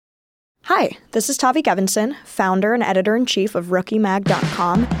Hi, this is Tavi Gevinson, founder and editor-in-chief of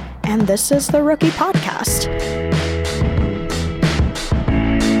RookieMag.com, and this is the Rookie Podcast.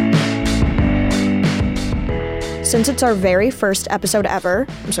 Since it's our very first episode ever,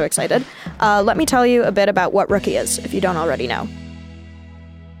 I'm so excited, let me tell you a bit about what Rookie is, if you don't already know.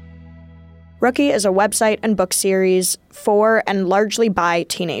 Rookie is a website and book series for and largely by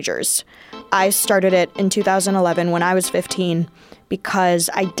teenagers. I started it in 2011 when I was 15 because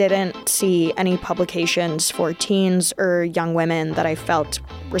I didn't see any publications for teens or young women that I felt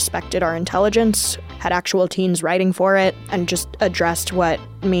respected our intelligence, had actual teens writing for it, and just addressed what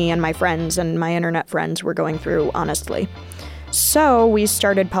me and my friends and my internet friends were going through honestly. So we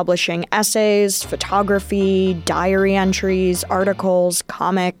started publishing essays, photography, diary entries, articles,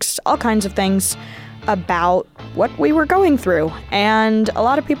 comics, all kinds of things about what we were going through. And a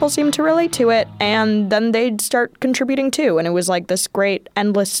lot of people seemed to relate to it, and then they'd start contributing too. And it was like this great,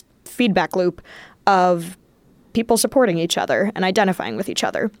 endless feedback loop of people supporting each other and identifying with each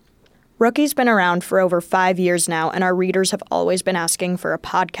other. Rookie's been around for over 5 years now, and our readers have always been asking for a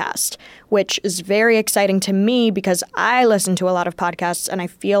podcast, which is very exciting to me because I listen to a lot of podcasts and I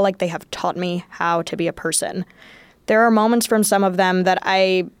feel like they have taught me how to be a person. There are moments from some of them that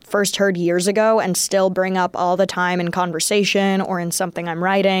I first heard years ago and still bring up all the time in conversation or in something I'm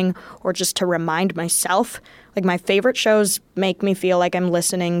writing or just to remind myself. Like, my favorite shows make me feel like I'm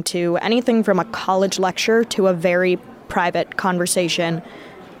listening to anything from a college lecture to a very private conversation,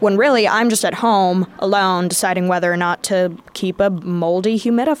 when really I'm just at home, alone, deciding whether or not to keep a moldy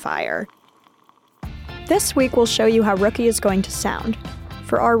humidifier. This week we'll show you how Rookie is going to sound.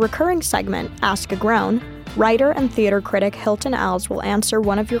 For our recurring segment, Ask a Grown, writer and theater critic Hilton will answer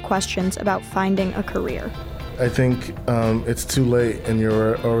one of your questions about finding a career. I think it's too late and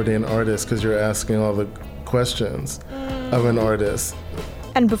you're already an artist because you're asking all the questions of an artist.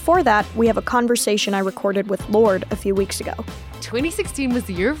 And before that, we have a conversation I recorded with Lorde a few weeks ago. 2016 was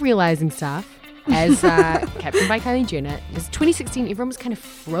the year of realizing stuff, as captioned by Kylie Jenner. Because 2016, everyone was kind of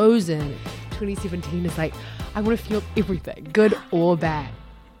frozen. 2017 is like, I want to feel everything, good or bad.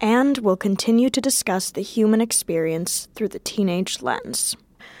 And we'll continue to discuss the human experience through the teenage lens.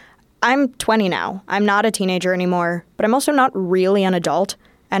 I'm 20 now. I'm not a teenager anymore, but I'm also not really an adult,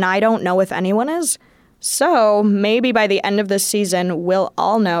 and I don't know if anyone is. So maybe by the end of this season, we'll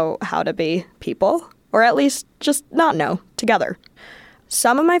all know how to be people, or at least just not know, together.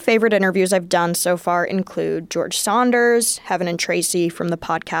 Some of my favorite interviews I've done so far include George Saunders, Heaven and Tracy from the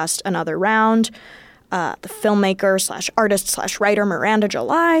podcast Another Round, the filmmaker / artist / writer Miranda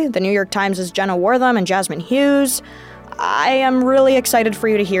July, the New York Times' Jenna Wortham and Jasmine Hughes. I am really excited for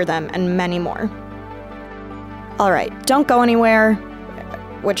you to hear them and many more. All right, don't go anywhere,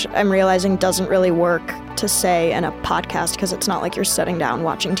 which I'm realizing doesn't really work to say in a podcast because it's not like you're sitting down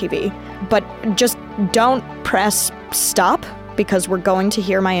watching TV. But just don't press stop because we're going to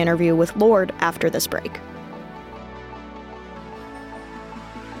hear my interview with Lorde after this break.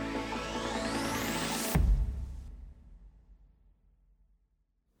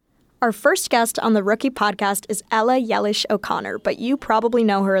 Our first guest on the Rookie Podcast is Ella Yelish O'Connor, but you probably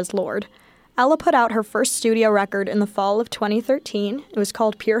know her as Lorde. Ella put out her first studio record in the fall of 2013. It was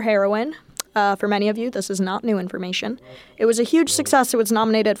called Pure Heroin. For many of you, this is not new information. It was a huge success. It was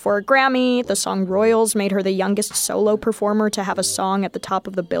nominated for a Grammy. The song Royals made her the youngest solo performer to have a song at the top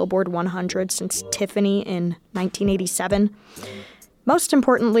of the Billboard 100 since Tiffany in 1987. Most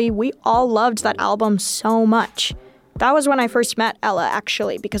importantly, we all loved that album so much. That was when I first met Ella,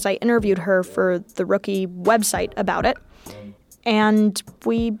 actually, because I interviewed her for the Rookie website about it. And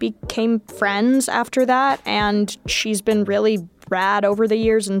we became friends after that, and she's been really rad over the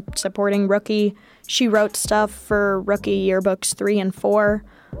years in supporting Rookie. She wrote stuff for Rookie yearbooks 3 and 4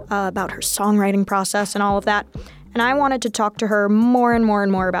 about her songwriting process and all of that. And I wanted to talk to her more and more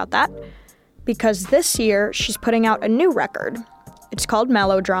and more about that, because this year she's putting out a new record. It's called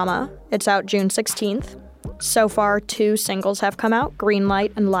Melodrama. It's out June 16th. So far, 2 singles have come out,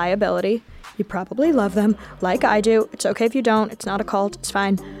 Greenlight and Liability. You probably love them, like I do. It's okay if you don't. It's not a cult. It's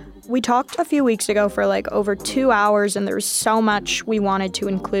fine. We talked a few weeks ago for like over 2 hours, and there's so much we wanted to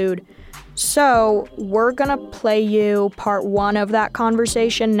include. So we're going to play you part 1 of that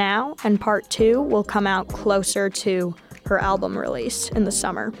conversation now, and part 2 will come out closer to her album release in the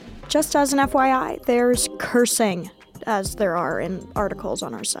summer. Just as an FYI, there's cursing, as there are in articles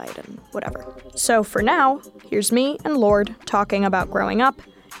on our site and whatever. So for now, here's me and Lorde talking about growing up,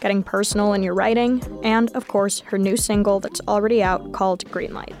 getting personal in your writing, and, of course, her new single that's already out called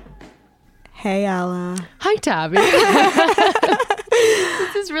Greenlight. Hey, Ella. Hi, Tavi.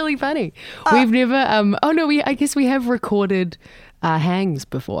 This is really funny. We've never, I guess we have recorded hangs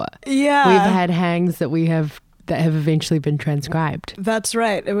before. Yeah. We've had hangs that have eventually been transcribed. That's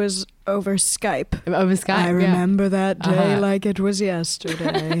right. It was over Skype. Over Skype, I remember that day like it was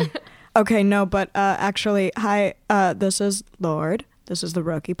yesterday. Okay, no, but actually, hi, this is Lorde. This is the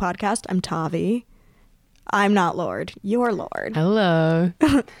Rookie Podcast. I'm Tavi. I'm not Lorde. You're Lorde. Hello.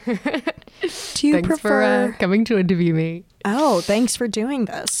 Do you Thanks prefer... for coming to interview me. Oh, thanks for doing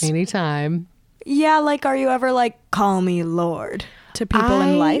this. Anytime. Yeah, like, are you ever like, call me Lorde to people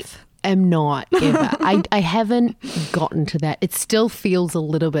in life? Am not ever. I haven't gotten to that. It still feels a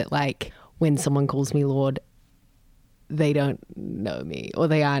little bit like when someone calls me Lorde, they don't know me or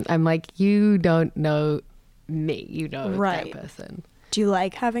they aren't. I'm like, you don't know me. You know that person. Do you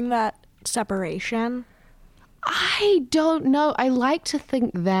like having that separation? I don't know. I like to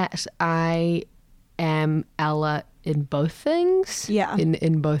think that I am Ella in both things. Yeah.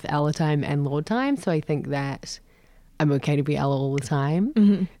 In both Ella time and Lorde time. So I think that I'm okay to be Ella all the time.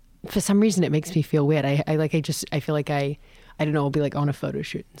 Mm-hmm. For some reason it makes me feel weird. I feel like I don't know, I'll be like on a photo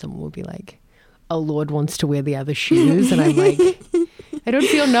shoot and someone will be like, oh, Lorde wants to wear the other shoes, and I'm like, I don't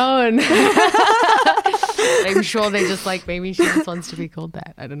feel known. I'm sure they just like, maybe she just wants to be called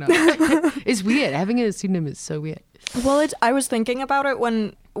that. I don't know. It's weird. Having a pseudonym is so weird. Well, I was thinking about it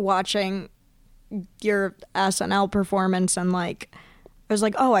when watching your SNL performance, and like, I was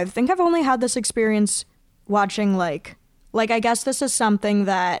like, oh, I think I've only had this experience watching like I guess this is something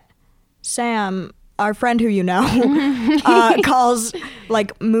that Sam, our friend who you know, calls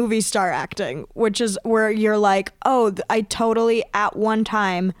like movie star acting, which is where you're like, oh, I totally at one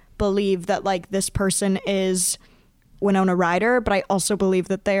time believe that like this person is Winona Ryder, but I also believe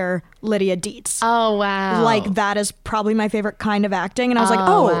that they're Lydia Dietz. Oh, wow. Like that is probably my favorite kind of acting. And I was like,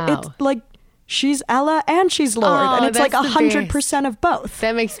 wow. It's like she's Ella and she's Lorde. And it's like 100% of both.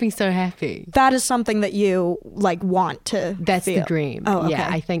 That makes me so happy. That is something that you like want to That's feel. the dream. Oh, okay. Yeah,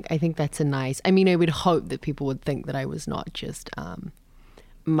 I think that's a nice. I mean, I would hope that people would think that I was not just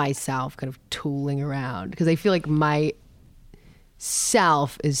myself kind of tooling around, because I feel like my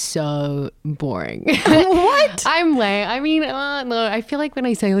self is so boring. What? I'm lame. I mean, no, I feel like when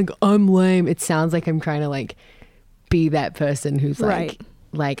I say like I'm lame, it sounds like I'm trying to like be that person who's like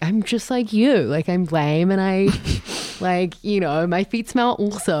I'm just like you, like I'm lame and I like, you know, my feet smell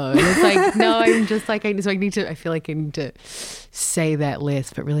also, and it's like, no, I'm just like, I feel like I need to say that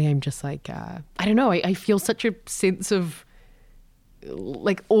less, but really I'm just like I don't know, I feel such a sense of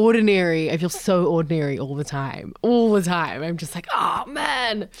like ordinary. I feel so ordinary all the time. I'm just like, oh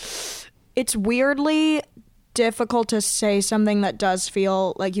man, It's weirdly difficult to say something that does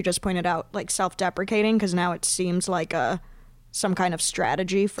feel, like you just pointed out, like self-deprecating, because now it seems like some kind of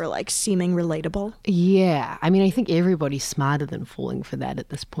strategy for like seeming relatable. Yeah, I mean, I think everybody's smarter than falling for that at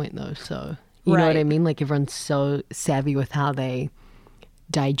this point, though. So you know what I mean? Like everyone's so savvy with how they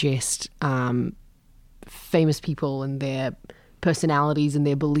digest famous people and their personalities and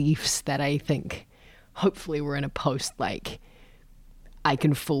their beliefs that I think hopefully we're in a post like I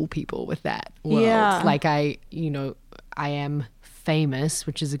can fool people with that world. Yeah. Like I am famous,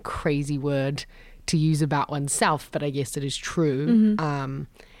 which is a crazy word to use about oneself, but I guess it is true. Mm-hmm.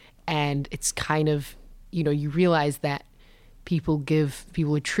 And it's kind of, you know, you realize that people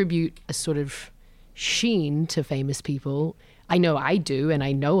attribute a sort of sheen to famous people. I know I do, and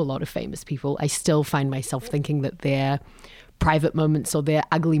I know a lot of famous people. I still find myself thinking that their private moments or their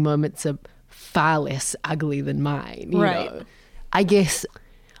ugly moments are far less ugly than mine. You know? I guess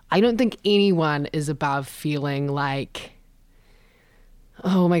I don't think anyone is above feeling like,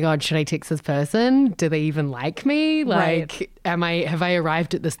 oh my God, should I text this person? Do they even like me? Like, have I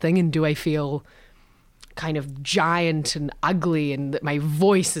arrived at this thing, and do I feel kind of giant and ugly and that my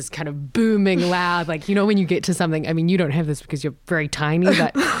voice is kind of booming loud? Like, you know, when you get to something, I mean, you don't have this because you're very tiny,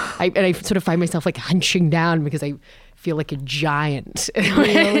 but I sort of find myself like hunching down because I feel like a giant.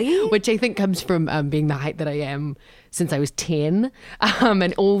 Really? Which I think comes from being the height that I am since I was 10.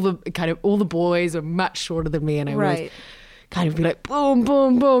 And all the boys are much shorter than me, and I was kind of be like, boom,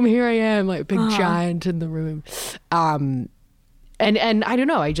 boom, boom, here I am, like a big giant in the room. And I don't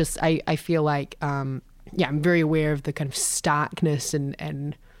know, I feel like, I'm very aware of the kind of starkness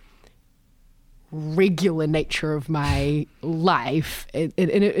and regular nature of my life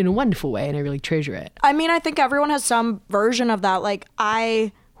in a wonderful way, and I really treasure it. I mean, I think everyone has some version of that. Like,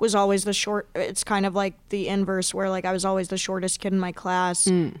 I was always it's kind of like the inverse, where like I was always the shortest kid in my class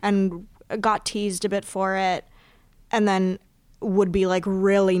and got teased a bit for it. And then would be like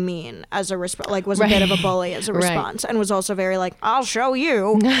really mean as a response, like was a bit of a bully as a response, and was also very like, I'll show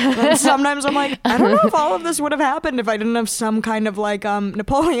you. And sometimes I'm like, I don't know if all of this would have happened if I didn't have some kind of like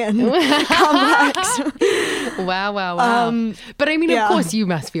Napoleon complex. Wow. But I mean, of course you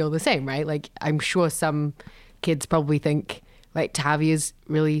must feel the same, right? Like I'm sure some kids probably think like Tavia's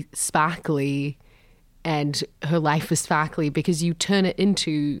really sparkly and her life is sparkly because you turn it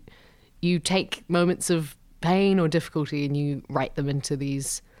into, you take moments of pain or difficulty and you write them into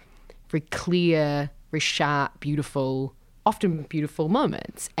these very clear, very sharp, beautiful, often beautiful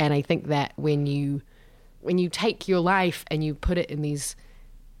moments. And I think that when you take your life and you put it in these,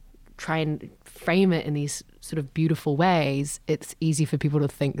 try and frame it in these sort of beautiful ways, it's easy for people to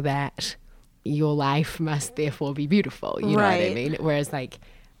think that your life must therefore be beautiful. You know what I mean? Whereas like,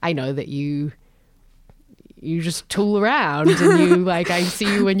 I know that you just tool around and you like, I see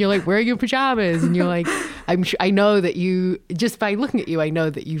you when you're like wearing your pajamas and you're like, I know that you, just by looking at you, I know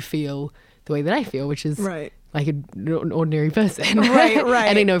that you feel the way that I feel, which is like an ordinary person. Right.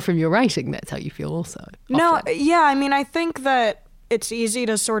 And I know from your writing, that's how you feel also. Often. No, yeah. I mean, I think that it's easy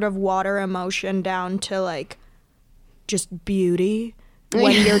to sort of water emotion down to like just beauty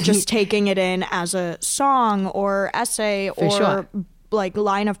when you're just taking it in as a song or essay or like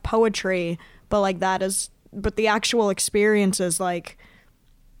line of poetry. But like but the actual experience is like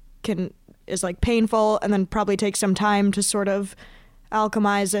painful and then probably takes some time to sort of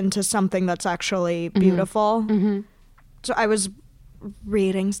alchemize into something that's actually beautiful. So I was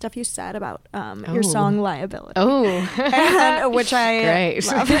reading stuff you said about your song Liability. And, which I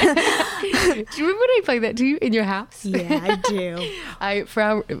love. Do you remember when I played that to you in your house? Yeah, I do. For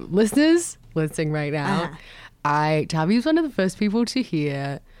our listeners listening right now, Tavi was one of the first people to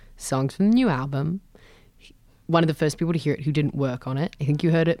hear songs from the new album. One of the first people to hear it who didn't work on it. I think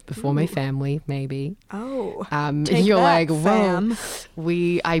you heard it before my family, maybe. Take you're that, like, whoa.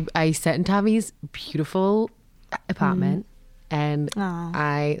 I sat in Tavi's beautiful apartment, and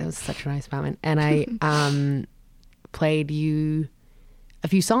that was such a nice apartment. And I played you a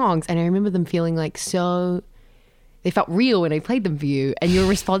few songs, and I remember them feeling like so. They felt real when I played them for you, and your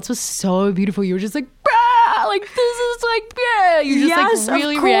response was so beautiful. You were just like, bah! Like, this is like, yeah. You just like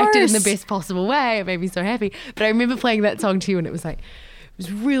really reacted in the best possible way. It made me so happy. But I remember playing that song to you, and it was like, it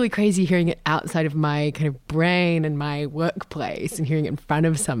was really crazy hearing it outside of my kind of brain and my workplace, and hearing it in front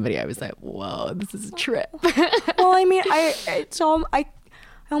of somebody. I was like, whoa, this is a trip. Well, I mean, I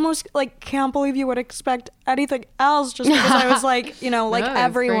almost like can't believe you would expect anything else just because I was like, like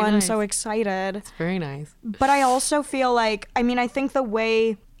everyone so excited. It's very nice. But I also feel like, I mean, I think the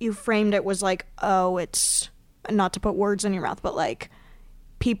way you framed it was like, oh, it's not to put words in your mouth, but like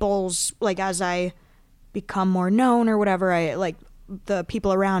people's, like as I become more known or whatever, I like the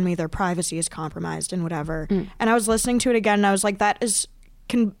people around me, their privacy is compromised and whatever. And I was listening to it again and I was like,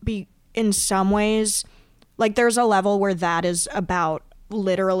 can be in some ways, like there's a level where that is about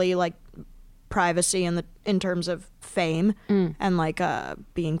literally like privacy in terms of fame and like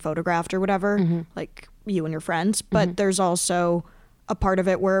being photographed or whatever, like you and your friends. But there's also a part of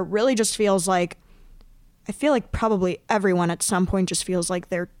it where it really just feels like, I feel like probably everyone at some point just feels like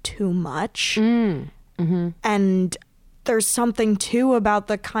they're too much. And there's something too about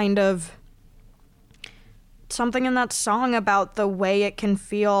the kind of something in that song about the way it can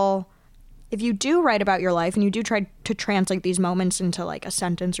feel if you do write about your life and you do try to translate these moments into like a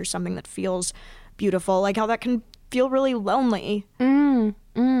sentence or something that feels beautiful, like how that can feel really lonely.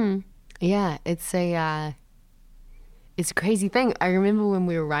 Yeah, it's a crazy thing. I remember when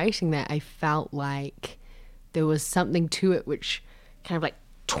we were writing that, I felt like there was something to it which kind of like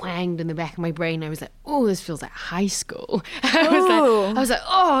twanged in the back of my brain. I was like, oh, this feels like high school. I was like,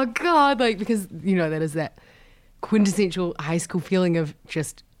 oh God, like, because that is that quintessential high school feeling of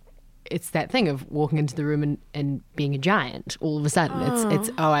just, it's that thing of walking into the room and being a giant all of a sudden. It's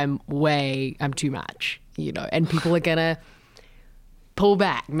I'm too much, and people are gonna pull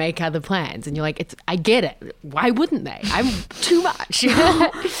back, make other plans, and you're like, I get it. Why wouldn't they? I'm too much.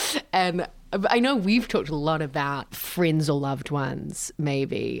 And I know we've talked a lot about friends or loved ones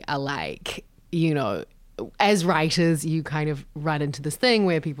maybe are like, as writers, you kind of run into this thing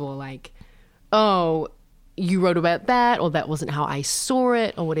where people are like, oh, you wrote about that, or that wasn't how I saw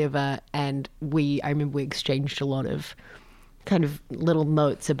it, or whatever. And I remember we exchanged a lot of kind of little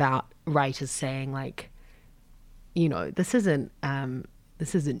notes about writers saying like, this isn't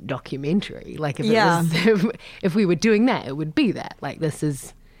documentary. Like if we were doing that, it would be that. Like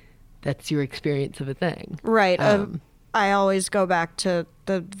that's your experience of a thing. Right. I always go back to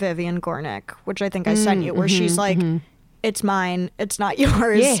the Vivian Gornick, which I think I sent you, where she's like, it's mine, it's not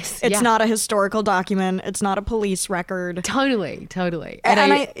yours. Yes, it's yeah. not a historical document. It's not a police record. Totally.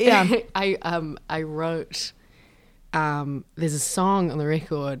 And I wrote, there's a song on the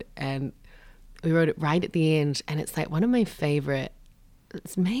record and we wrote it right at the end, and it's like one of my favorite,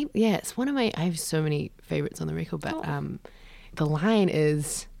 it's one of my, I have so many favorites on the record, but the line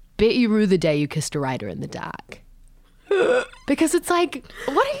is, bet you rue the day you kissed a writer in the dark. Because it's like,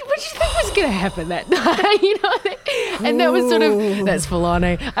 what do you think was going to happen that night? You know, and that was sort of, that's full on,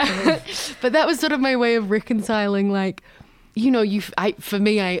 but that was sort of my way of reconciling, like, you know, for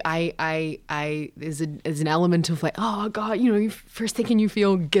me, there's an element of like, oh God, you know, you first thinking you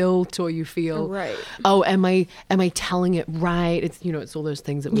feel guilt or you feel, right. Oh, am I telling it right? It's, you know, it's all those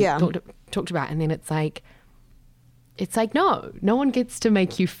things that we talked about, and then it's like no one gets to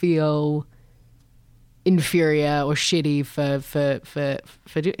make you feel inferior or shitty for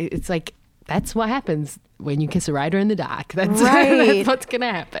it's like, that's what happens when you kiss a writer in the dark. That's, right. That's what's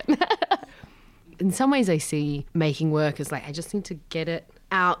gonna happen. In some ways I see making work as like, I just need to get it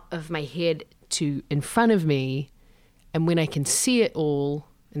out of my head to in front of me, and when I can see it all,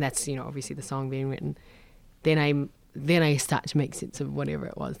 and that's, you know, obviously the song being written, then I start to make sense of whatever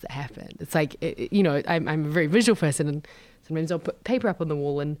it was that happened. It's like, you know, I'm a very visual person, and sometimes I'll put paper up on the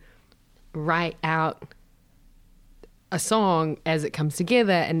wall and write out a song as it comes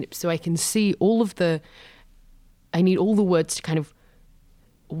together, and so I can see I need all the words to kind of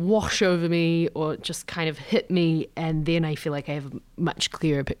wash over me or just kind of hit me, and then I feel like I have a much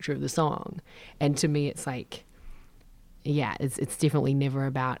clearer picture of the song. And to me it's like, yeah, it's definitely never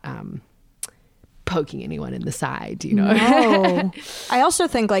about poking anyone in the side, you know. No. I also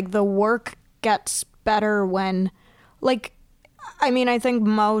think like the work gets better when, like, I mean, I think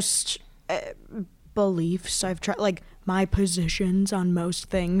most beliefs I've tried, like my positions on most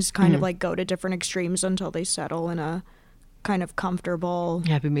things kind of like go to different extremes until they settle in a kind of comfortable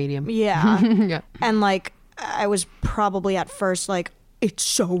happy medium. Yeah. Yeah. And like I was probably at first like, it's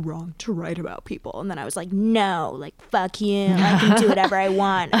so wrong to write about people, and then I was like, no, like fuck you, I can do whatever I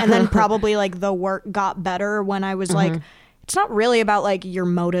want. And then probably like the work got better when I was like, it's not really about like your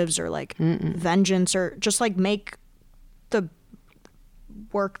motives or like vengeance, or just like make the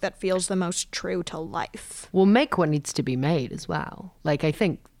work that feels the most true to life. Well, make what needs to be made as well. Like, I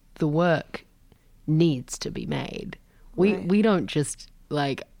think the work needs to be made. We don't just,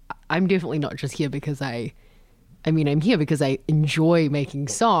 like, I'm definitely not just here because I'm here because I enjoy making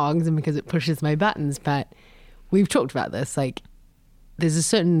songs and because it pushes my buttons, but we've talked about this, like, there's a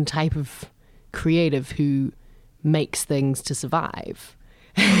certain type of creative who makes things to survive.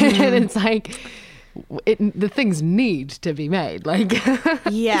 And it's like, the things need to be made. Like,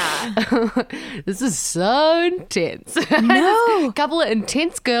 yeah. This is so intense. No. A couple of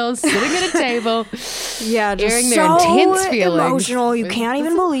intense girls sitting at a table, yeah, just airing so their intense feelings. Emotional, you can't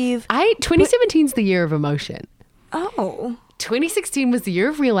even believe. 2017's the year of emotion. Oh. 2016 was the year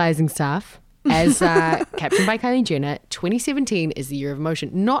of realizing stuff, as captioned by Kylie Jenner. 2017 is the year of emotion.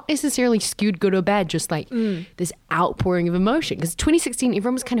 Not necessarily skewed good or bad, just like this outpouring of emotion. Because 2016,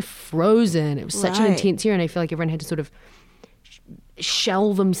 everyone was kind of frozen. It was such an intense year, and I feel like everyone had to sort of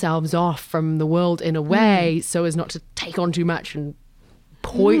shell themselves off from the world in a way so as not to take on too much and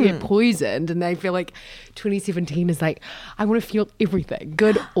get poisoned. And I feel like 2017 is like, I want to feel everything,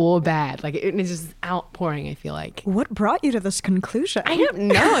 good or bad. Like, it's just outpouring, I feel like. What brought you to this conclusion? I don't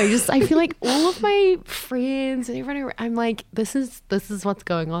know. I feel like all of my friends and everyone, I'm like, this is what's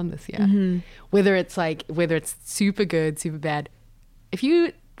going on this year. Whether it's super good, super bad. If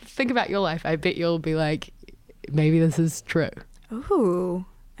you think about your life, I bet you'll be like, maybe this is true. Ooh,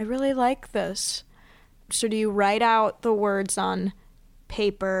 I really like this. So do you write out the words on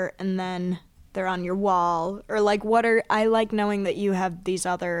paper and then they're on your wall, or like I like knowing that you have these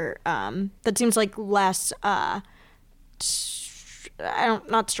other that seems like less not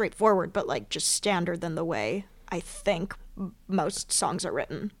straightforward, but like just standard than the way I think most songs are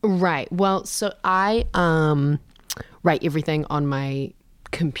written. Right. Well, so I write everything on my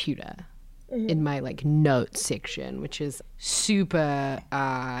computer in my like notes section, which is super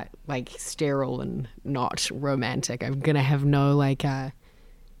like sterile and not romantic. I'm gonna have no like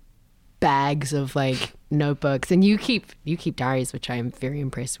bags of like notebooks, and you keep diaries, which I am very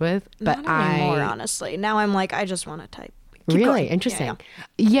impressed with. But not anymore, honestly. Now I'm like, I just want to type. Keep really going. interesting.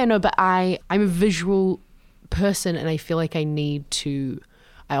 Yeah, no, but I'm a visual person, and I feel like I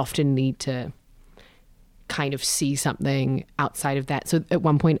often need to kind of see something outside of that. So at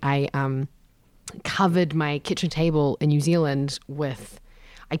one point I covered my kitchen table in New Zealand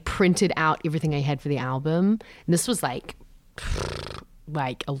I printed out everything I had for the album, and this was like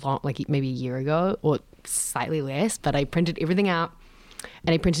like maybe a year ago or slightly less, but I printed everything out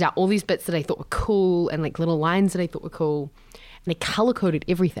and I printed out all these bits that I thought were cool and like little lines that I thought were cool, and I color coded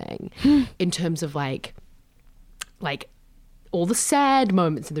everything in terms of like all the sad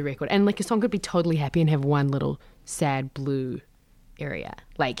moments of the record. And like a song could be totally happy and have one little sad blue area.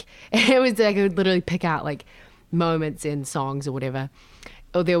 Like it was like I would literally pick out like moments in songs or whatever.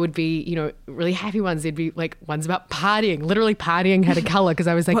 Or there would be, you know, really happy ones. There'd be like ones about partying. Literally partying had a color because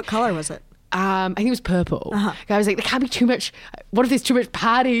I was like, what color was it? I think it was purple. I was like, there can't be too much. What if there's too much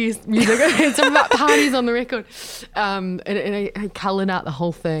parties music? It's something about parties on the record. And I colored out the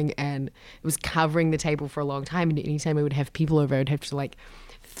whole thing, and it was covering the table for a long time. And anytime I would have people over, I'd have to like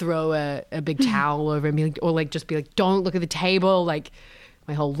throw a big towel over and be like, or like just be like, don't look at the table. Like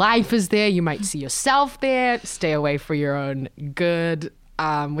my whole life is there. You might see yourself there. Stay away for your own good,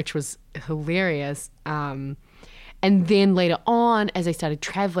 which was hilarious. And then later on, as I started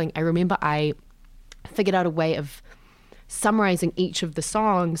traveling, I remember I figured out a way of summarizing each of the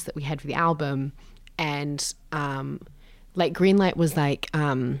songs that we had for the album. And like Greenlight was like,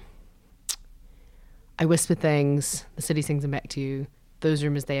 I whisper things, the city sings them back to you. Those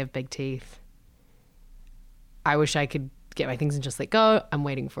rumors, they have big teeth. I wish I could get my things and just let go. I'm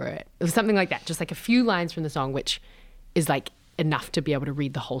waiting for it. It was something like that. Just like a few lines from the song, which is like enough to be able to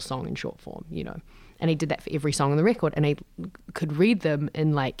read the whole song in short form, you know. And I did that for every song on the record, and I could read them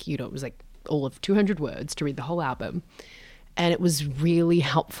in like, you know, it was like all of 200 words to read the whole album. And it was really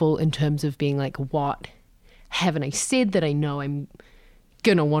helpful in terms of being like, what haven't I said that I know I'm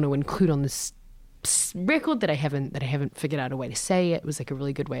gonna want to include on this record that I haven't figured out a way to say it. It was like a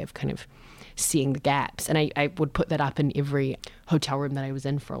really good way of kind of seeing the gaps. And I would put that up in every hotel room that I was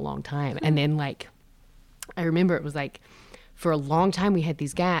in for a long time. And then like, I remember it was like, for a long time we had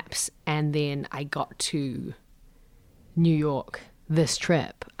these gaps, and then I got to New York this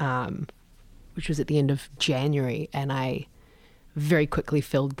trip, which was at the end of January, and I very quickly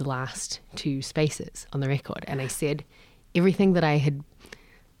filled the last 2 spaces on the record, and I said everything that I had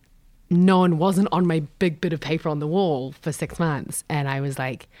known wasn't on my big bit of paper on the wall for 6 months, and I was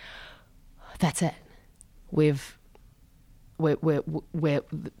like, that's it. We're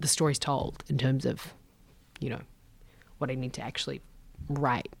the story's told in terms of, you know, what I need to actually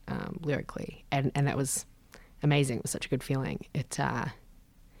write lyrically, and that was amazing. It was such a good feeling. It I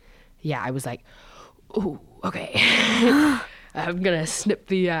was like, ooh, okay. I'm gonna snip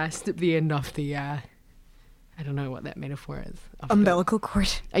the end off the I don't know what that metaphor is. Umbilical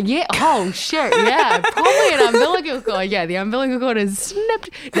cord. Yeah. Oh shit. Yeah. Probably an umbilical cord. Yeah. The umbilical cord is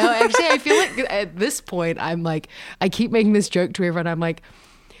snipped. No, actually, I feel like at this point, I'm like, I keep making this joke to everyone. I'm like,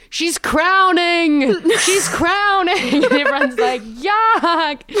 she's crowning. She's crowning. And everyone's like,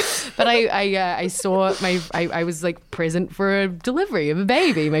 yuck. But I saw I was like present for a delivery of a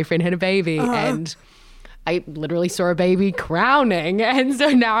baby. My friend had a baby, and I literally saw a baby crowning. And so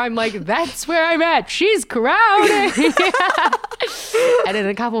now I'm like, that's where I'm at. She's crowning. And in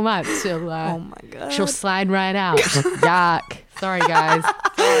a couple months, she'll, oh my God. She'll slide right out. Yuck. Sorry, guys.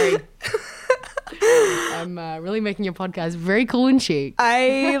 Sorry. I'm really making your podcast very cool and chic.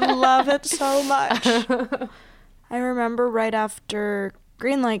 I love it so much. I remember right after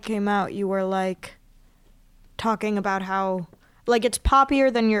Greenlight came out, you were like talking about how like it's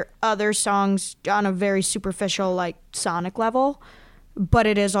poppier than your other songs on a very superficial like sonic level, but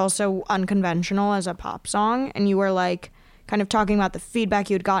it is also unconventional as a pop song. And you were like kind of talking about the feedback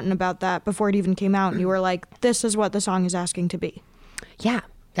you had gotten about that before it even came out, and you were like, this is what the song is asking to be. Yeah.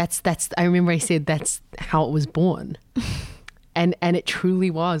 That's I remember I said that's how it was born. and it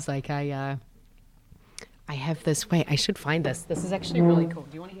truly was. Like I have this, wait, I should find this. This is actually really cool.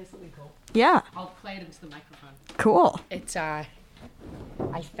 Do you want to hear something cool? Yeah. I'll play it into the microphone. Cool. It's I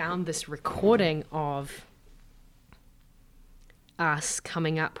found this recording of us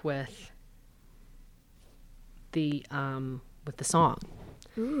coming up with the song.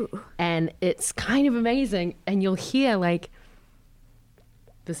 Ooh. And it's kind of amazing, and you'll hear like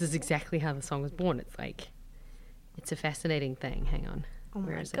this is exactly how the song was born. It's like, it's a fascinating thing. Hang on. Oh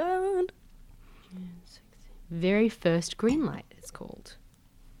Where my is God. it? Very First Greenlight, it's called.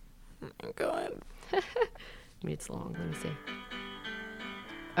 Oh my God. Maybe it's long. Let me see.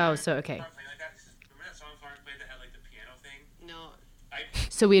 Oh, so, okay. Remember that song Florence played that had like the piano thing? No.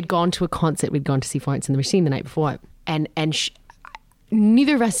 So we had gone to a concert. We'd gone to see Florence and the Machine the night before. And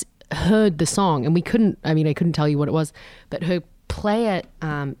neither of us heard the song. And I couldn't tell you what it was. But her player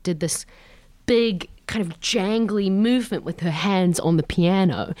did this big kind of jangly movement with her hands on the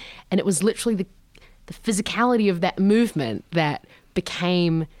piano, and it was literally the physicality of that movement that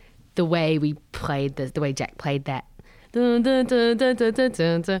became the way we played the way Jack played that dun, dun, dun, dun, dun, dun,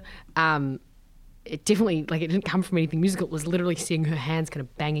 dun, dun. It definitely, like, it didn't come from anything musical. It was literally seeing her hands kind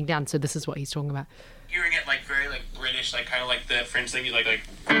of banging down. So this is what he's talking about. Hearing it like very like British, like kind of like the French thing, like. This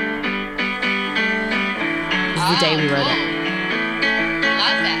is the day we wrote it.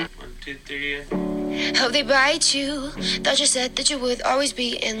 Love that. 1, 2, 3. Hope they bite you. Thought you said that you would always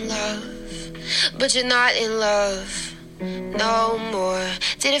be in love, but you're not in love no more.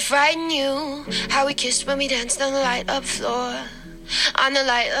 Did it frighten you how we kissed when we danced on the light up floor? On the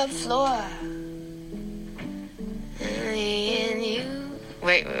light up floor. And you.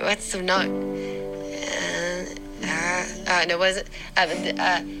 Wait, what's the note? No, was it?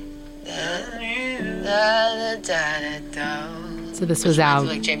 So this was our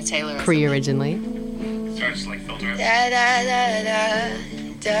like James Taylor pre originally. Starts to like filter out.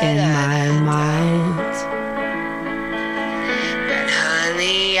 In my mind. But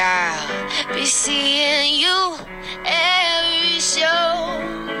honey, I'll be seeing you every show.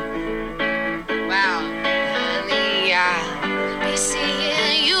 Wow. Honey, I'll be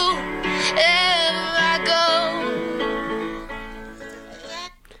seeing you wherever I go.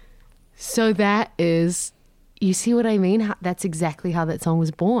 So that is, you see what I mean? That's exactly how that song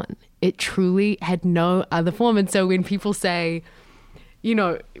was born. It truly had no other form. And so when people say,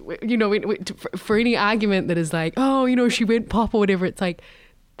 for any argument that is like, oh, she went pop or whatever, it's like,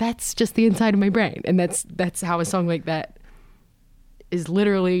 that's just the inside of my brain. And that's how a song like that is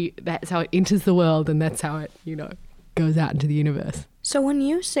literally, that's how it enters the world, and that's how it, goes out into the universe. So when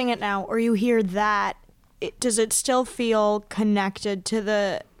you sing it now, or you hear that, does it still feel connected to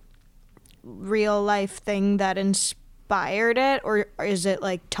the real life thing that inspired it, or is it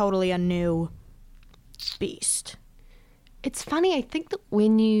like totally a new beast? It's funny, I think that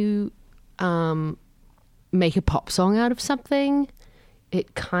when you make a pop song out of something,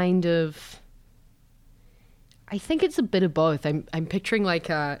 it kind of, I think it's a bit of both. I'm picturing like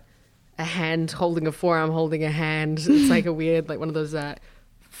a hand holding a forearm holding a hand. It's like a weird, like one of those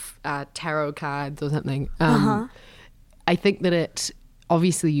tarot cards or something. I think that it,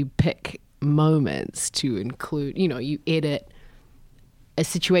 obviously you pick moments to include, you edit a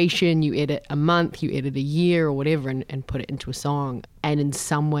situation, you edit a month, you edit a year or whatever, and put it into a song. And in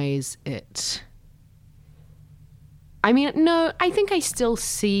some ways I think I still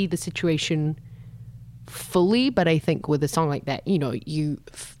see the situation fully, but I think with a song like that, you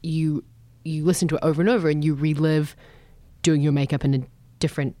listen to it over and over, and you relive doing your makeup in a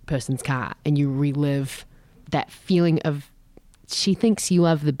different person's car, and you relive that feeling of, she thinks you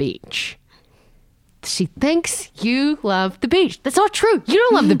love the beach. She thinks you love the beach. That's not true. You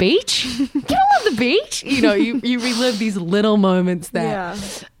don't love the beach. You don't love the beach. You relive these little moments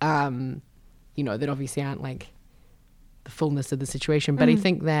that, that obviously aren't like the fullness of the situation. But I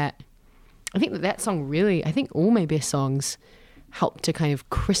think that song really, I think all my best songs help to kind of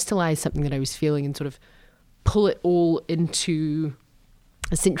crystallize something that I was feeling and sort of pull it all into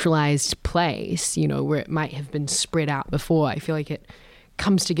a centralized place, where it might have been spread out before. I feel like it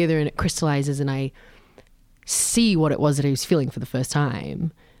comes together and it crystallizes, and I see what it was that I was feeling for the first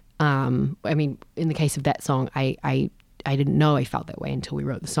time. In the case of that song, I didn't know I felt that way until we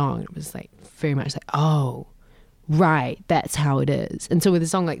wrote the song. It was like very much like, oh, right, that's how it is. And so with a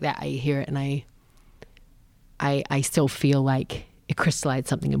song like that, I hear it and I still feel like it crystallized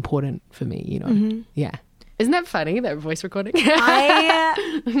something important for me, Yeah. Isn't that funny, that voice recording? I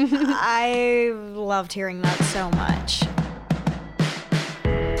loved hearing that so much.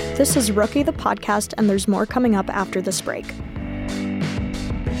 This is Rookie the podcast, and there's more coming up after this break.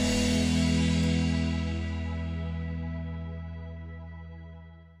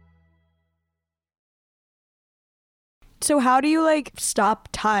 So how do you stop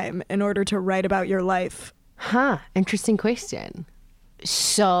time in order to write about your life? Interesting question.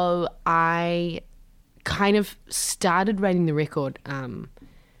 So I kind of started writing the record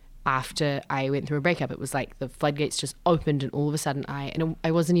after I went through a breakup. It was like the floodgates just opened, and all of a sudden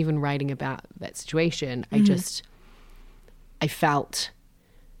I wasn't even writing about that situation. I felt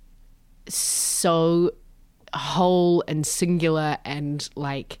so whole and singular, and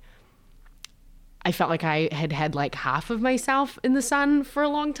I felt like I had like half of myself in the sun for a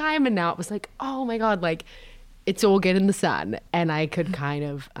long time, and now it was like, oh my God, it's all good in the sun. And I could kind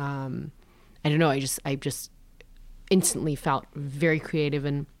of, I don't know, I just instantly felt very creative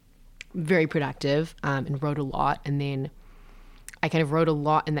and very productive, and wrote a lot. And then I kind of wrote a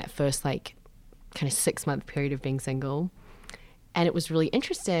lot in that first kind of 6-month period of being single. And it was really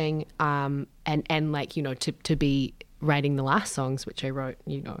interesting. And to be writing the last songs, which I wrote,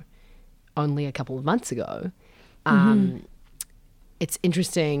 only a couple of months ago. It's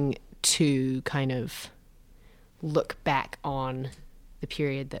interesting to kind of look back on the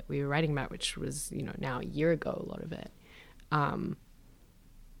period that we were writing about, which was, now a year ago, a lot of it.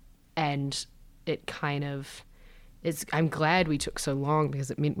 And it kind of I'm glad we took so long,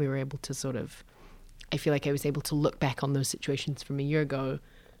 because it meant we were able to I feel like I was able to look back on those situations from a year ago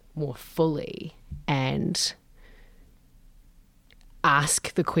more fully and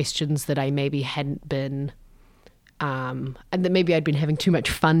ask the questions that I maybe hadn't been, and that maybe I'd been having too much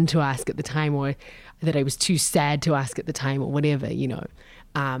fun to ask at the time, or that I was too sad to ask at the time, or whatever,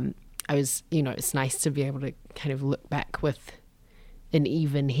 I was, it's nice to be able to kind of look back with an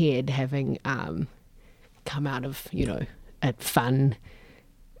even head, having come out of, a fun,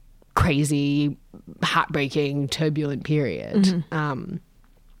 crazy, heartbreaking, turbulent period. Mm-hmm.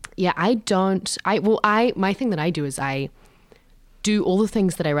 My thing that I do is I do all the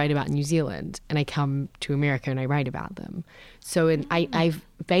things that I write about in New Zealand, and I come to America and I write about them. So I've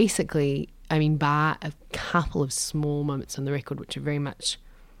basically, bar a couple of small moments on the record, which are very much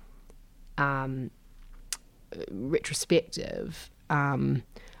retrospective,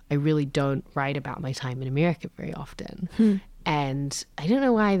 I really don't write about my time in America very often. And I don't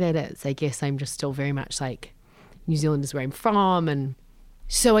know why that is. I guess I'm just still very much like, New Zealand is where I'm from. And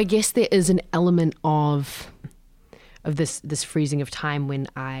so I guess there is an element of this freezing of time when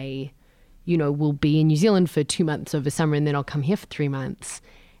I, will be in New Zealand for 2 months over summer, and then I'll come here for 3 months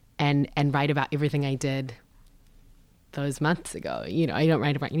and write about everything I did those months ago. I don't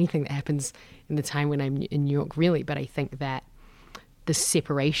write about anything that happens in the time when I'm in New York, really, but I think that the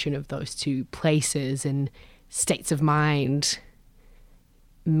separation of those two places and states of mind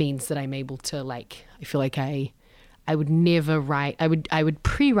means that I'm able to, I feel like I would never write, I would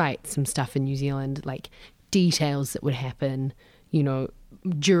pre-write some stuff in New Zealand, like details that would happen,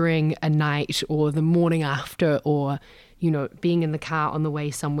 during a night or the morning after, or, being in the car on the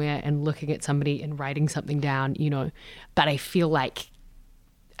way somewhere and looking at somebody and writing something down, but I feel like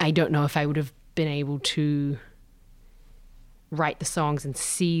I don't know if I would have been able to write the songs and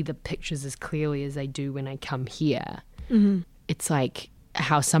see the pictures as clearly as I do when I come here. Mm-hmm. It's like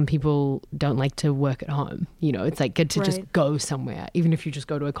how some people don't like to work at home. It's like good to just go somewhere, even if you just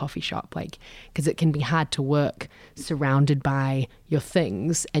go to a coffee shop, because it can be hard to work surrounded by your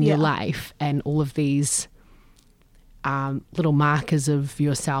things and your life and all of these little markers of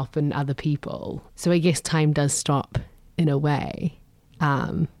yourself and other people. So I guess time does stop in a way.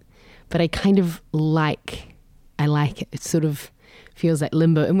 But I kind of I like it. It sort of feels like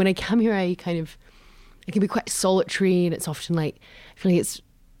limbo. And when I come here, I can be quite solitary, and it's often I feel like it's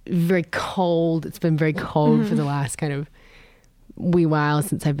very cold. It's been very cold for the last kind of wee while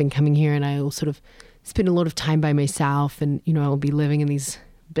since I've been coming here, and I'll sort of spend a lot of time by myself, and, I'll be living in these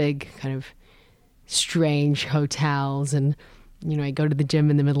big kind of strange hotels, and, I go to the gym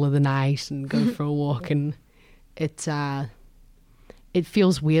in the middle of the night and go for a walk, and it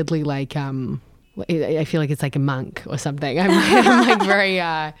feels weirdly like, I feel like it's like a monk or something. I'm very,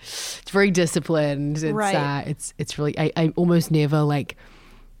 it's very disciplined. It's it's really, I almost never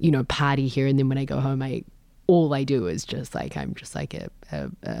party here. And then when I go home, all I do is just I'm just like a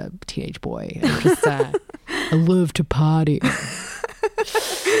teenage boy. I love to party.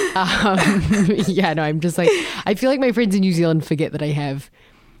 I'm just I feel like my friends in New Zealand forget that I have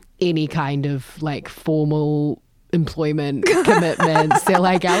any kind of formal employment commitments. They're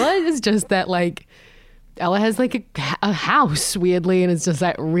like, Ella is just that Ella has a house weirdly, and it's just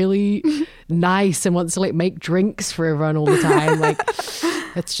really nice, and wants to make drinks for everyone all the time.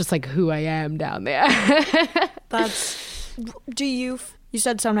 That's just who I am down there. You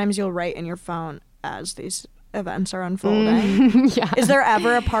said sometimes you'll write in your phone as these events are unfolding. Yeah. Is there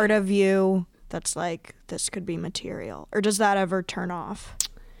ever a part of you that's this could be material, or does that ever turn off?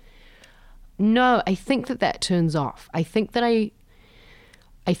 No, I think that turns off. I think that I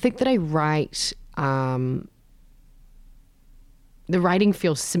write. The writing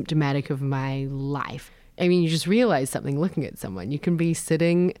feels symptomatic of my life. You just realize something looking at someone. You can be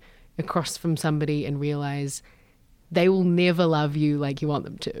sitting across from somebody and realize they will never love you like you want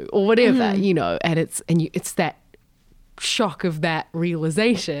them to, or whatever, and it's that shock of that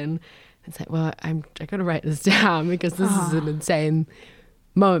realization. It's well, I got to write this down because this is an insane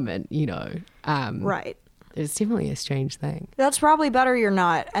moment, Right. It's definitely a strange thing. That's probably better you're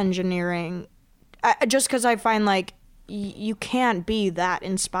not engineering, just because I find you can't be that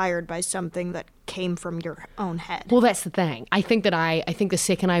inspired by something that came from your own head. Well, that's the thing. I think the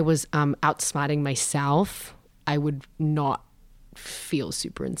second I was outsmarting myself, I would not feel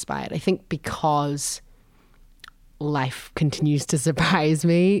super inspired. I think because life continues to surprise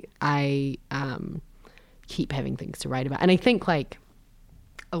me, I keep having things to write about. And I think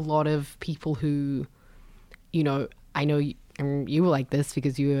a lot of people who you know, I know you were like this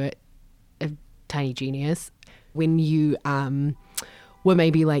because you were a tiny genius. When you were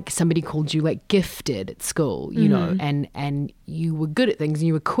maybe like somebody called you like gifted at school, you know, and you were good at things and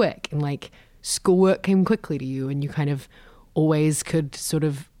you were quick and like schoolwork came quickly to you and you kind of always could sort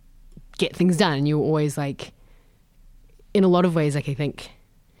of get things done and you were always like, in a lot of ways, like I think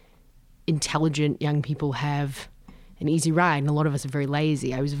intelligent young people have an easy ride and a lot of us are very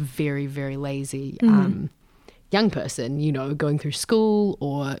lazy. I was a very, very lazy young person, you know, going through school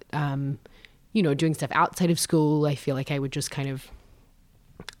or, you know, doing stuff outside of school. I feel like I would just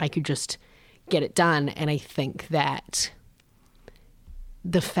I could just get it done. And I think that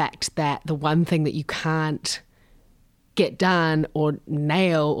the fact that the one thing that you can't get done or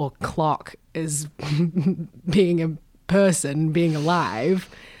nail or clock is being a person, being alive,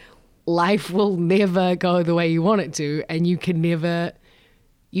 life will never go the way you want it to, and you can't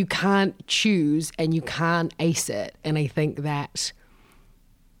choose and you can't ace it. And I think that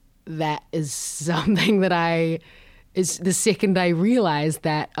is something that is the second I realized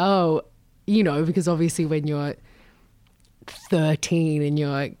that, oh, you know, because obviously when you're 13 and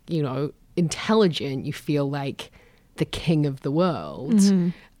you're, you know, intelligent, you feel like the king of the world.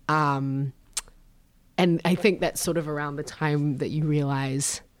 And I think that's sort of around the time that you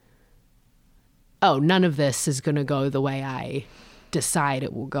realize, oh, none of this is going to go the way I decide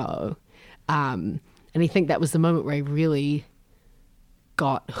it will go. And I think that was the moment where I really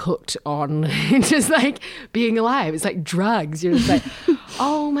got hooked on just like being alive. It's like drugs. You're just like,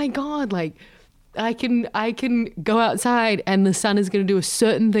 oh my God, like I can go outside and the sun is going to do a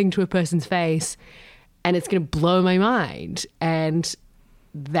certain thing to a person's face and it's going to blow my mind. And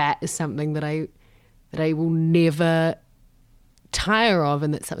that is something that I will never tire of,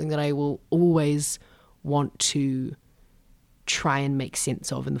 and that's something that I will always want to try and make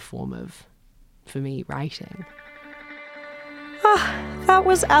sense of in the form of, for me, writing. That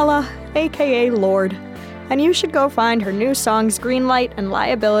was Ella, aka Lorde. And you should go find her new songs Greenlight and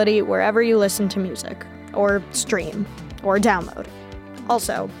Liability wherever you listen to music, or stream, or download.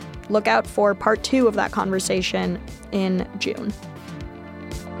 Also, look out for part 2 of that conversation in June.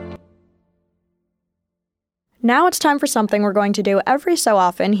 Now it's time for something we're going to do every so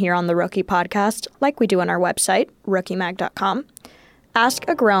often here on the Rookie Podcast, like we do on our website, rookiemag.com. Ask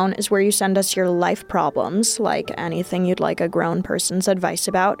a Grown is where you send us your life problems, like anything you'd like a grown person's advice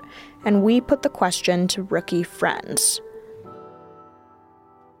about, and we put the question to rookie friends.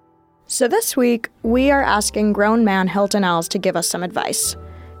 So this week, we are asking grown man Hilton Els to give us some advice.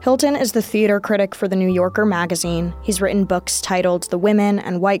 Hilton is the theater critic for The New Yorker magazine. He's written books titled The Women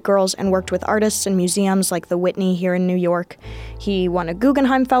and White Girls and worked with artists in museums like the Whitney here in New York. He won a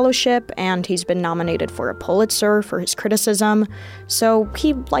Guggenheim Fellowship, and he's been nominated for a Pulitzer for his criticism. So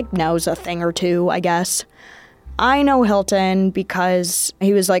he, knows a thing or two, I guess. I know Hilton because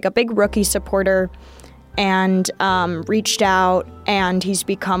he was, a big Rookie supporter and reached out, and he's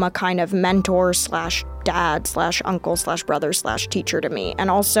become a kind of mentor / dad / uncle / brother / teacher to me, and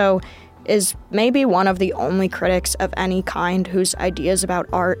also is maybe one of the only critics of any kind whose ideas about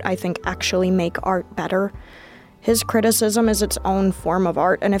art I think actually make art better. His criticism is its own form of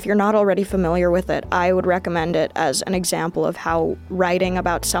art, and if you're not already familiar with it, I would recommend it as an example of how writing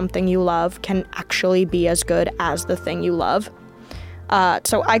about something you love can actually be as good as the thing you love.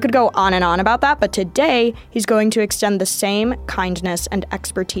 So I could go on and on about that, but today he's going to extend the same kindness and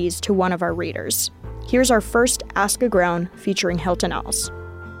expertise to one of our readers. Here's our first Ask a Grown featuring Hilton Els.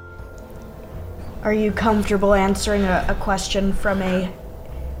 Are you comfortable answering a question from a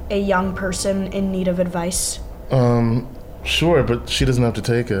young person in need of advice? Sure, but she doesn't have to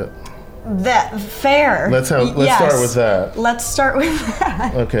take it. That fair. Let's start with that. Let's start with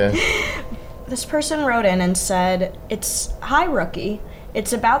that. Okay. This person wrote in and said, Hi, Rookie.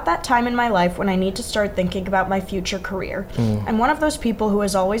 It's about that time in my life when I need to start thinking about my future career. I'm one of those people who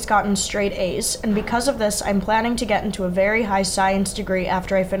has always gotten straight A's, and because of this, I'm planning to get into a very high science degree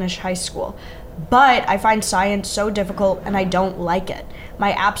after I finish high school. But I find science so difficult and I don't like it.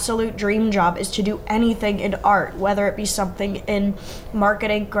 My absolute dream job is to do anything in art, whether it be something in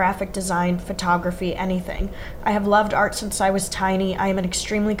marketing, graphic design, photography, anything. I have loved art since I was tiny. I am an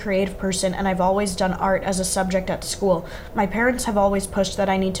extremely creative person, and I've always done art as a subject at school. My parents have always pushed that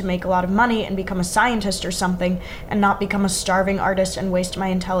I need to make a lot of money and become a scientist or something, and not become a starving artist and waste my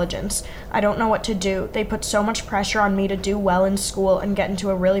intelligence. I don't know what to do. They put so much pressure on me to do well in school and get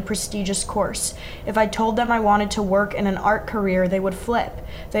into a really prestigious course. If I told them I wanted to work in an art career, they would flip.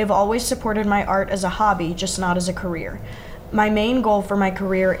 They have always supported my art as a hobby, just not as a career. My main goal for my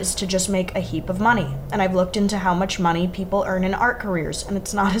career is to just make a heap of money, and I've looked into how much money people earn in art careers, and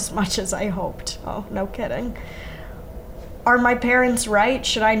it's not as much as I hoped. Oh, no kidding. Are my parents right?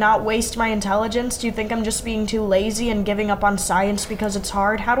 Should I not waste my intelligence? Do you think I'm just being too lazy and giving up on science because it's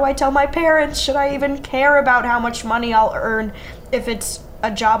hard? How do I tell my parents? Should I even care about how much money I'll earn if it's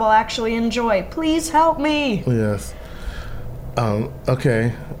a job I'll actually enjoy? Please help me. Yes.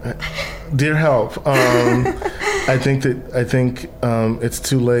 Okay. Dear help. I think it's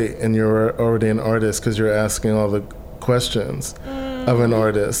too late and you're already an artist because you're asking all the questions of an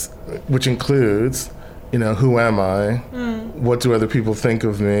artist, which includes, who am I? What do other people think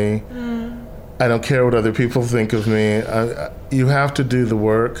of me? I don't care what other people think of me. You have to do the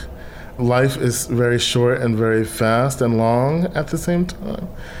work. Life is very short and very fast and long at the same time.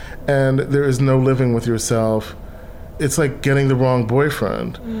 And there is no living with yourself. It's like getting the wrong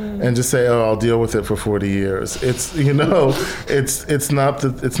boyfriend and just say, "Oh, I'll deal with it for 40 years." It's it's not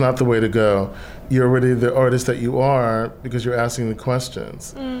the way to go. You're already the artist that you are because you're asking the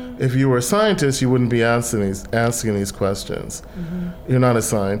questions. If you were a scientist, you wouldn't be asking these questions. You're not a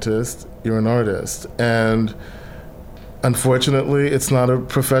scientist. You're an artist, and unfortunately, it's not a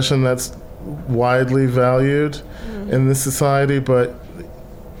profession that's widely valued in this society. But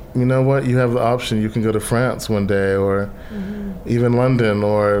you know what? You have the option. You can go to France one day or even London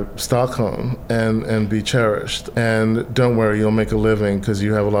or Stockholm and be cherished. And don't worry, you'll make a living because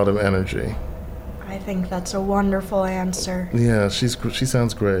you have a lot of energy. I think that's a wonderful answer. Yeah, she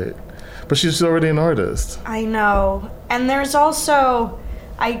sounds great. But she's already an artist. I know. And there's also,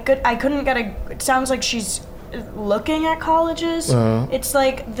 I couldn't get it sounds like she's looking at colleges. It's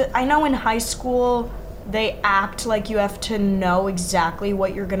like, I know in high school, they act like you have to know exactly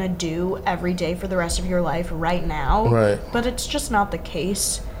what you're going to do every day for the rest of your life right now. Right. But it's just not the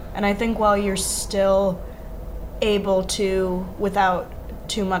case. And I think while you're still able to, without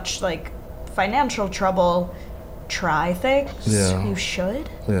too much, financial trouble, try things, you should.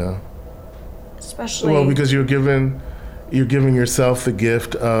 Yeah. Especially... Well, because you're giving yourself the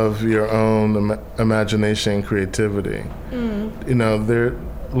gift of your own imagination and creativity.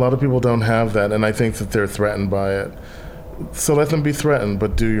 A lot of people don't have that, and I think that they're threatened by it. So let them be threatened,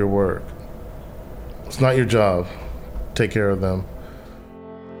 but do your work. It's not your job. Take care of them.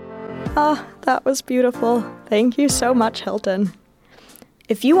 Ah, that was beautiful. Thank you so much, Hilton.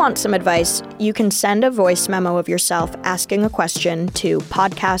 If you want some advice, you can send a voice memo of yourself asking a question to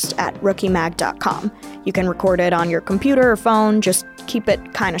podcast@rookiemag.com. You can record it on your computer or phone, just keep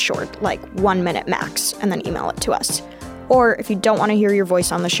it kind of short, like 1 minute max, and then email it to us. Or if you don't want to hear your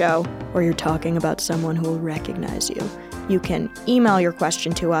voice on the show, or you're talking about someone who will recognize you, you can email your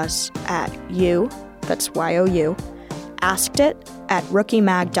question to us at that's Y-O-U,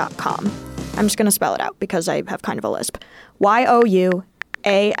 askedit@rookiemag.com. I'm just going to spell it out because I have kind of a lisp.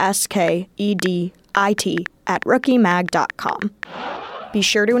 YOUASKEDIT@rookiemag.com. Be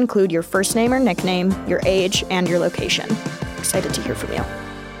sure to include your first name or nickname, your age, and your location. Excited to hear from you.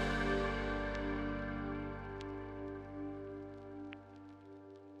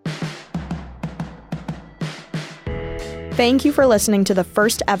 Thank you for listening to the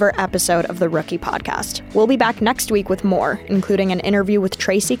first ever episode of the Rookie Podcast. We'll be back next week with more, including an interview with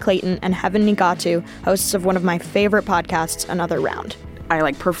Tracy Clayton and Heaven Nigatu, hosts of one of my favorite podcasts, Another Round.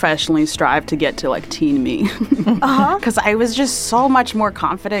 I professionally strive to get to teen me. Because I was just so much more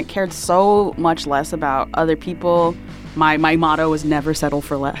confident, cared so much less about other people. My motto was never settle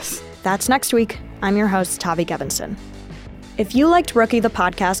for less. That's next week. I'm your host, Tavi Gevinson. If you liked Rookie the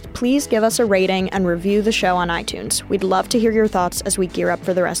podcast, please give us a rating and review the show on iTunes. We'd love to hear your thoughts as we gear up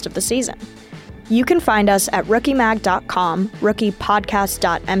for the rest of the season. You can find us at rookiemag.com,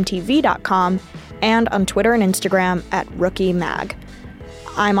 rookiepodcast.mtv.com, and on Twitter and Instagram at rookiemag.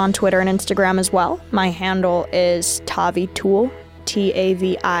 I'm on Twitter and Instagram as well. My handle is TaviTulle,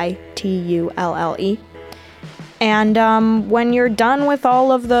 TaviTulle. And when you're done with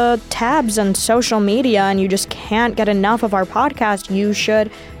all of the tabs and social media and you just can't get enough of our podcast, you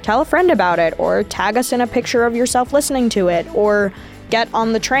should tell a friend about it or tag us in a picture of yourself listening to it or get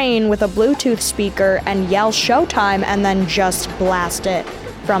on the train with a Bluetooth speaker and yell Showtime and then just blast it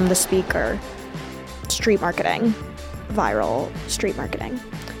from the speaker. Street marketing. Viral street marketing.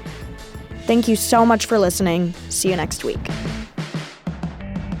 Thank you so much for listening. See you next week.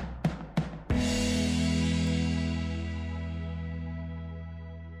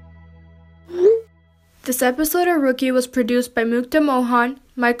 This episode of Rookie was produced by Mukta Mohan,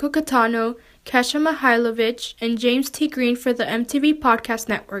 Michael Catano, Kesha Mihailovich, and James T. Green for the MTV Podcast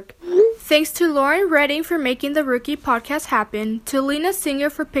Network. Thanks to Lauren Redding for making the Rookie podcast happen, to Lena Singer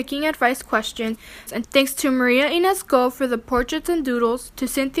for picking advice questions, and thanks to Maria Inez Go for the portraits and doodles, to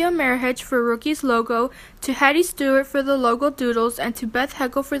Cynthia Merihedge for Rookie's logo, to Hattie Stewart for the logo doodles, and to Beth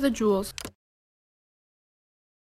Heckel for the jewels.